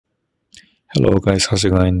Hello guys, how's it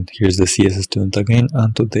going? Here's the CSS student again,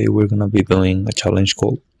 and today we're gonna be doing a challenge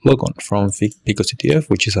called Logon from picoCTF,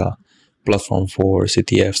 which is a platform for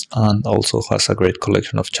CTFs and also has a great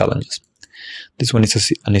collection of challenges. This one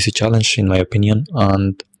is an easy challenge in my opinion,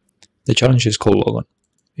 and the challenge is called Logon.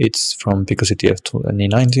 It's from picoCTF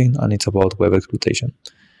 2019 and it's about web exploitation.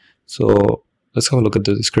 So let's have a look at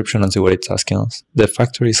the description and see what it's asking us. The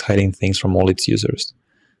factory is hiding things from all its users.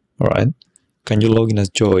 Alright, can you log in as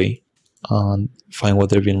Joy and find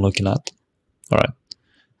what they've been looking at? Alright,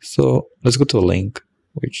 so let's go to a link,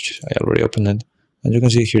 which I already opened it, and you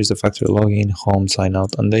can see here's the factory login, home, sign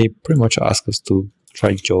out, and they pretty much ask us to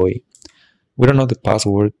try Joy. We don't know the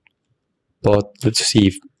password, but let's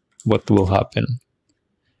see what will happen.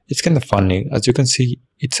 It's kind of funny. As you can see,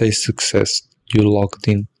 it says success, you logged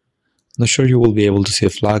in. Not sure you will be able to see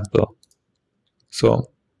a flag though.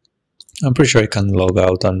 So I'm pretty sure I can log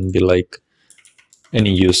out and be like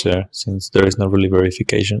any user, since there is not really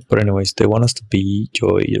verification. But anyways, they want us to be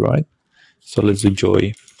Joy, right? So let's do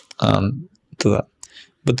Joy and do that.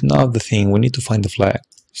 But now the thing, we need to find the flag.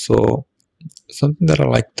 So something that I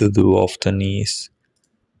like to do often is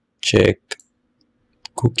check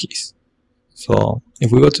cookies. So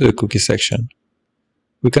if we go to the cookie section,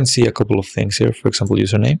 we can see a couple of things here. For example,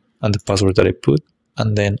 username and the password that I put,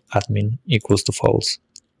 and then admin equals to false,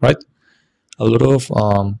 right? A lot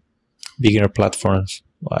of beginner platforms,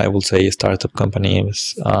 I will say startup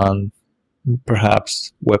companies, and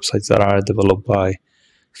perhaps websites that are developed by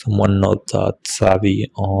someone not that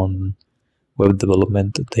savvy on web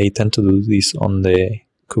development, they tend to do this on the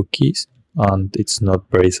cookies, and it's not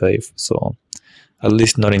very safe. So at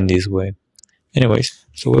least not in this way. Anyways,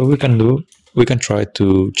 so what we can do, we can try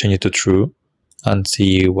to change it to true and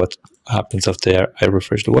see what happens after I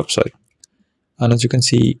refresh the website. And as you can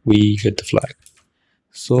see, we get the flag.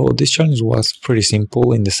 So this challenge was pretty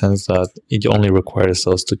simple in the sense that it only requires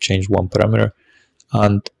us to change one parameter,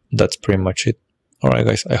 and that's pretty much it. Alright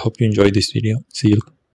guys, I hope you enjoyed this video. See you.